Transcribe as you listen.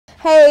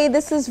Hey,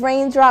 this is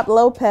Reigndrop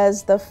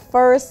Lopes, the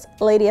first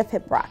lady of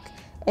hip rock,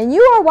 and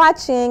you are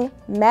watching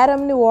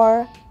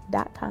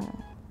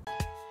MadameNoire.com.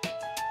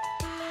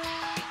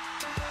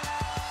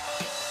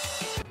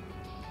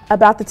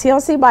 About the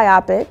TLC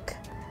biopic,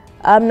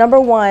 number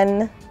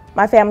one,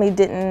 my family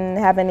didn't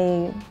have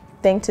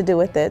anything to do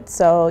with it,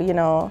 so,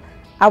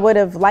 I would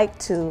have liked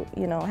to,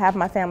 have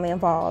my family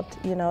involved,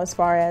 as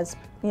far as,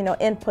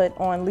 input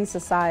on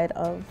Lisa's side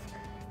of,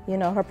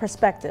 her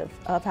perspective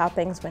of how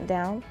things went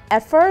down.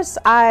 At first,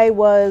 I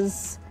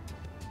was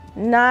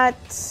not,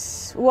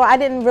 I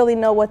didn't really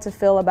know what to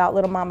feel about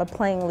Lil Mama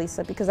playing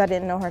Lisa because I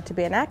didn't know her to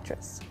be an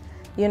actress,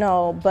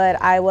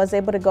 but I was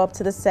able to go up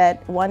to the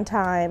set one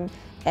time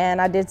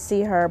and I did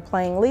see her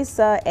playing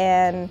Lisa,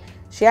 and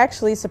she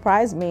actually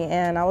surprised me,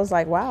 and I was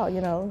like, wow,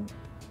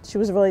 she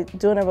was really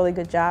doing a really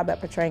good job at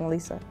portraying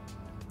Lisa.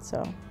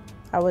 So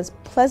I was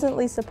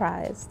pleasantly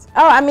surprised.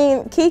 Oh, I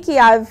mean, Kiki,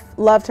 I've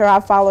loved her.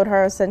 I've followed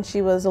her since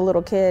she was a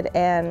little kid,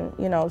 and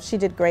she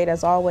did great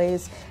as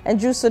always. And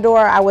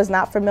Juicador, I was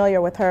not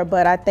familiar with her,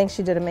 but I think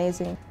she did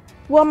amazing.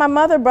 Well, my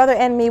mother, brother,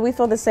 and me, we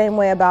feel the same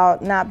way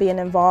about not being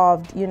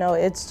involved.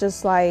 It's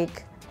just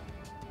like,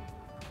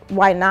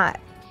 why not?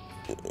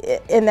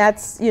 And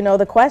that's,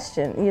 the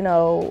question.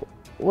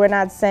 We're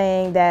not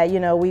saying that,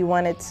 we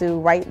wanted to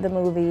write the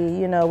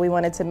movie, we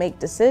wanted to make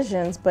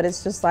decisions, but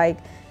it's just like,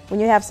 when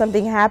you have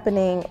something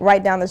happening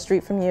right down the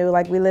street from you,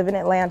 like we live in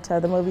Atlanta,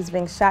 the movie's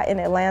being shot in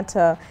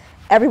Atlanta,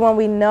 everyone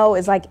we know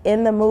is like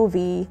in the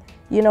movie,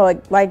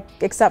 like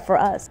except for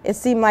us. It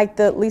seemed like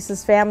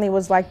Lisa's family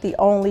was like the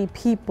only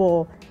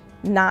people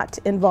not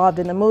involved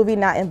in the movie,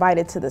 not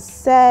invited to the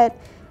set.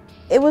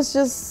 It was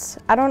just,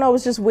 I don't know, it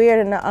was just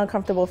weird and an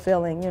uncomfortable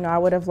feeling. I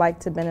would have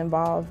liked to have been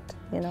involved,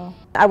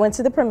 I went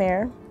to the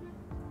premiere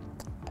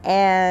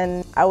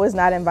and I was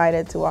not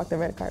invited to walk the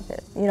red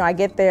carpet. I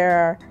get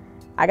there,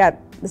 I got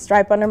the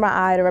stripe under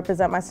my eye to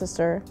represent my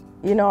sister.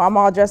 I'm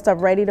all dressed up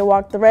ready to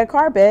walk the red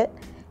carpet,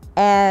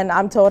 and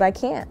I'm told I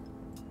can't.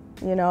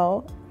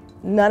 None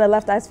of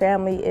Left Eye's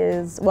family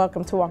is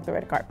welcome to walk the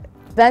red carpet.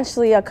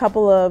 Eventually, a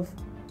couple of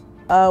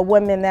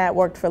women that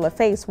worked for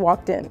LaFace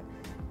walked in,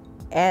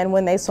 and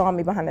when they saw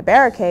me behind the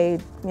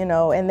barricade,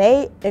 and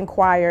they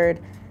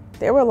inquired,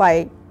 they were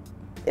like,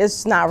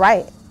 it's not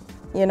right.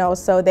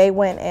 So they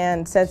went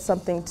and said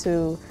something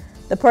to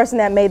the person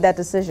that made that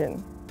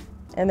decision.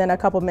 And then a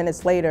couple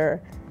minutes later,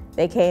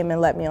 they came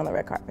and let me on the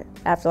red carpet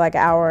after like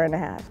an hour and a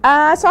half.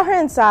 I saw her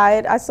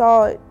inside. I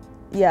saw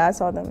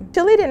them.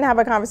 Chilli didn't have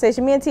a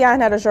conversation. Me and T.I.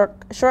 had a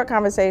short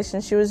conversation.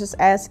 She was just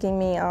asking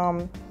me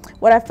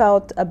what I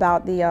felt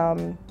about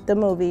the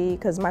movie,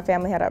 because my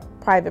family had a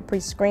private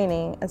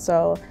pre-screening. And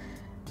so,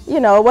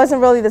 it wasn't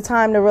really the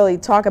time to really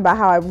talk about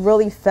how I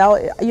really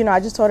felt. I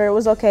just told her it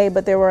was okay,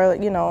 but there were,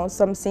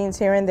 some scenes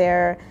here and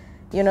there,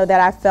 that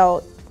I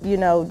felt,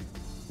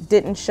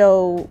 didn't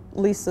show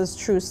Lisa's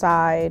true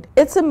side.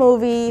 It's a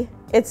movie.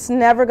 It's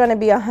never going to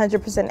be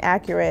 100%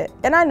 accurate.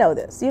 And I know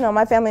this,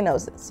 my family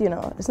knows this,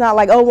 It's not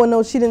like, oh, well,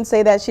 no, she didn't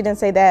say that, she didn't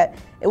say that.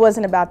 It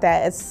wasn't about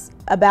that. It's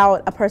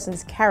about a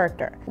person's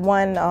character.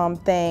 One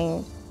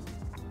thing,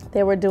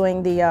 they were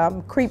doing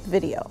the creep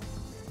video.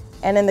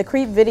 And in the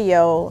creep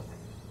video,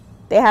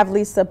 they have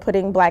Lisa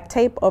putting black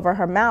tape over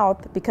her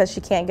mouth because she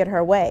can't get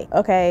her way,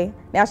 okay?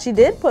 Now, she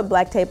did put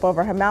black tape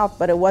over her mouth,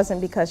 but it wasn't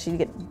because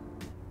she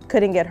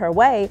couldn't get her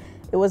way.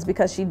 It was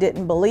because she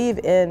didn't believe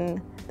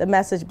in the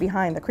message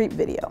behind the creep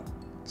video.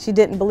 She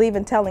didn't believe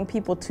in telling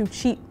people to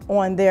cheat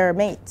on their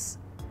mates.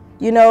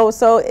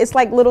 So it's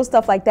like little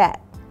stuff like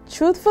that.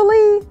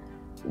 Truthfully,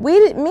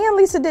 me and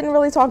Lisa didn't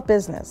really talk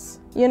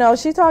business.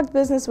 She talked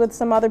business with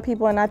some other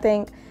people, and I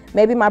think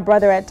maybe my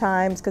brother at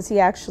times, because he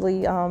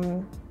actually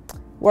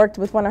worked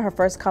with one of her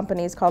first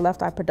companies called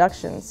Left Eye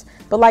Productions.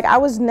 But like, I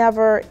was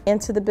never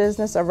into the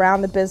business,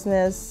 around the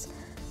business.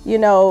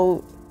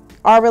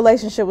 Our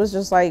relationship was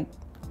just like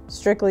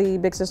strictly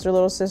big sister,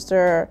 little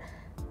sister.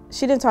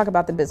 She didn't talk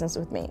about the business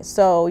with me.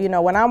 So,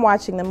 when I'm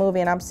watching the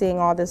movie and I'm seeing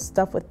all this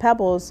stuff with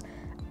Pebbles,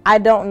 I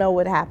don't know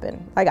what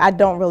happened. Like, I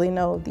don't really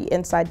know the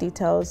inside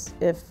details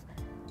if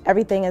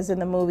everything is in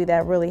the movie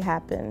that really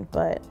happened.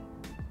 But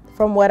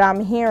from what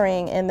I'm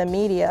hearing in the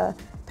media,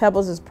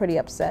 Pebbles is pretty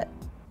upset.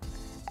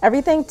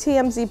 Everything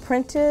TMZ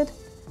printed,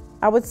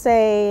 I would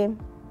say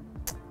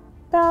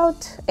about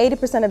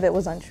 80% of it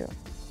was untrue.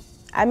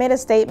 I made a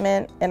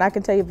statement, and I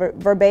can tell you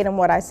verbatim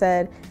what I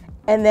said,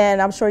 and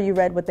then I'm sure you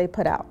read what they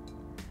put out.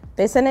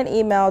 They sent an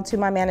email to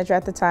my manager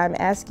at the time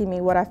asking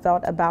me what I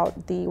felt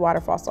about the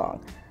Waterfalls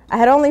song. I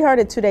had only heard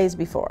it 2 days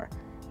before,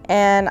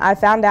 and I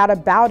found out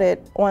about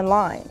it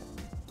online.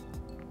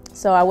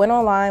 So I went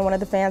online, one of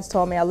the fans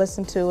told me, I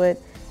listened to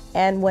it,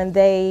 and when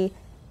they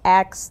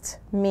asked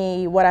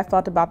me what I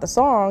felt about the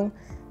song,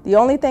 the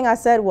only thing I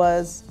said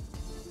was,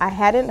 I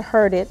hadn't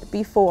heard it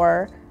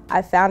before.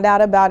 I found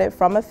out about it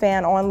from a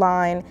fan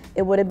online.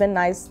 It would have been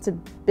nice to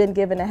been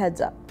given a heads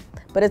up,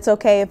 but it's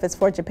okay if it's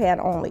for Japan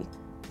only.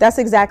 That's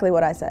exactly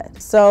what I said.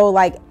 So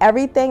like,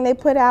 everything they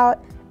put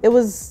out, it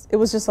was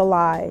just a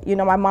lie.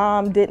 My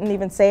mom didn't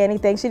even say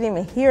anything. She didn't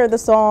even hear the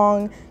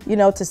song,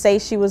 to say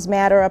she was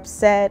mad or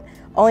upset.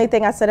 Only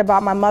thing I said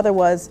about my mother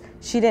was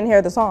she didn't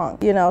hear the song,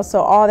 you know,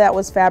 so all that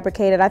was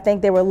fabricated. I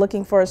think they were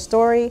looking for a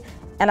story,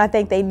 and I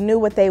think they knew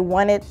what they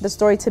wanted the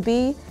story to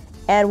be,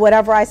 and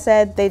whatever I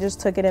said, they just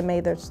took it and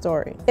made their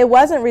story. It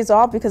wasn't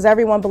resolved because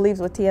everyone believes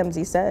what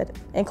TMZ said,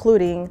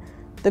 including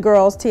the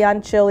girls, T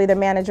and Chilli, the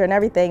manager and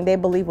everything. They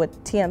believe what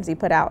TMZ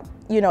put out,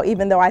 you know,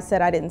 even though I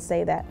said I didn't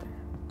say that.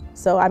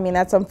 So, I mean,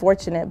 that's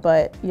unfortunate,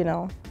 but, you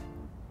know,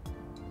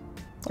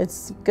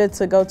 it's good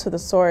to go to the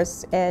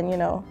source and, you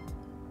know,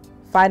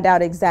 find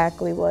out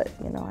exactly what,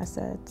 you know, I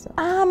said. So.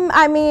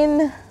 I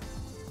mean,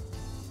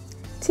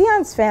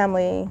 Tion's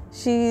family,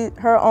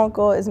 her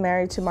uncle is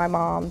married to my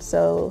mom,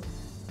 so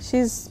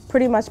she's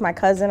pretty much my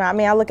cousin. I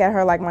mean, I look at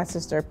her like my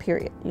sister,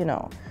 period, you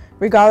know.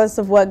 Regardless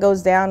of what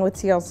goes down with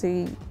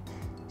TLC,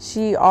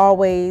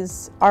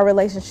 our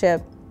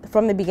relationship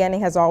from the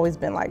beginning has always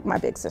been like my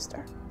big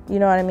sister. You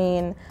know what I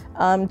mean?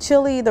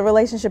 Chilli, the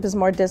relationship is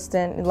more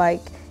distant.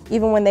 Like,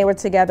 even when they were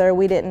together,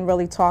 we didn't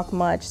really talk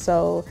much,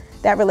 so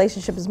that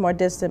relationship is more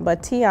distant.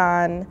 But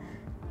Tion,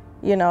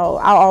 you know,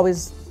 I'll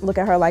always look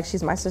at her like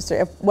she's my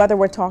sister, whether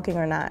we're talking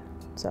or not,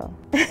 so.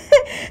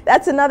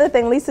 That's another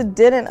thing, Lisa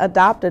didn't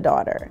adopt a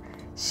daughter.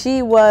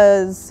 She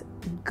was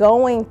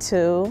going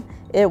to.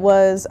 It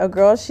was a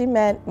girl she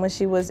met when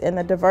she was in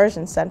the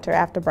diversion center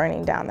after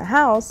burning down the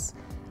house,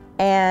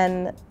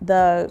 and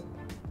the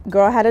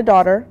girl had a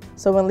daughter.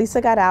 So when Lisa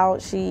got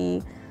out,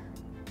 she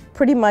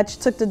pretty much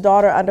took the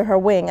daughter under her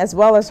wing, as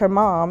well as her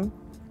mom,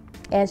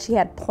 and she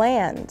had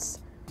plans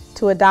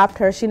to adopt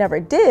her. She never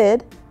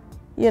did,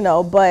 you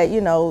know, but, you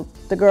know,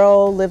 the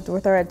girl lived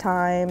with her at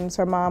times,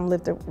 her mom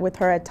lived with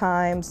her at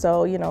times,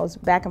 so, you know, it was a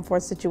back and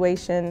forth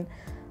situation.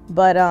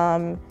 But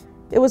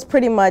it was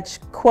pretty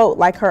much, quote,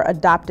 like her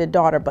adopted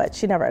daughter, but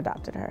she never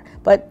adopted her.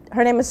 But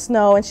her name is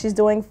Snow, and she's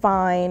doing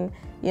fine.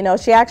 You know,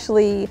 she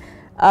actually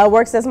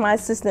works as my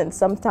assistant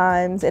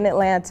sometimes in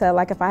Atlanta.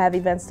 Like, if I have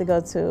events to go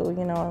to,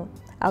 you know,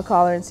 I'll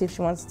call her and see if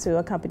she wants to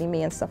accompany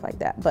me and stuff like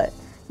that. But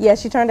yeah,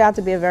 she turned out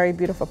to be a very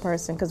beautiful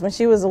person, because when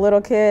she was a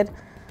little kid,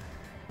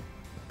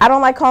 I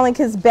don't like calling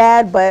kids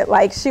bad, but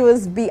like, she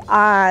was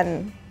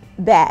beyond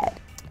bad.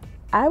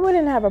 I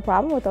wouldn't have a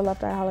problem with a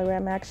left eye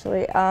hologram,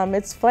 actually.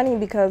 It's funny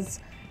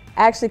because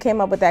I actually came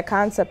up with that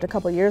concept a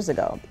couple years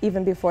ago,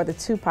 even before the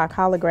Tupac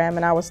hologram,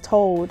 and I was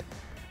told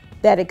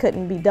that it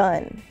couldn't be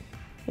done.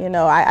 You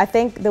know, I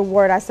think the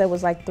word I said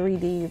was like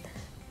 3D.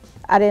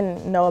 I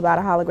didn't know about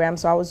a hologram,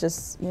 so I was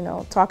just, you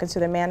know, talking to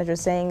the manager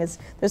saying,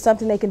 there's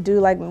something they can do,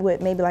 like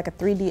with maybe like a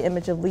 3D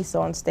image of Lisa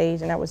on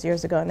stage, and that was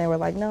years ago, and they were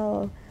like,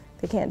 no,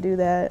 they can't do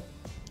that.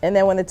 And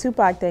then when the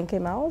Tupac thing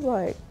came out, I was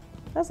like,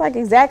 that's like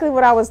exactly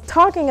what I was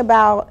talking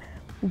about.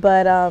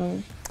 But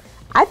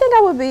I think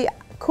I would be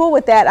cool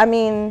with that. I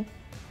mean,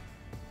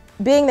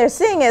 being there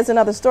seeing it is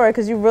another story,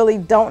 because you really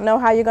don't know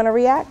how you're gonna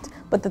react,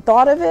 but the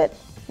thought of it,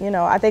 you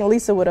know, I think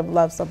Lisa would have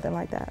loved something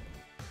like that.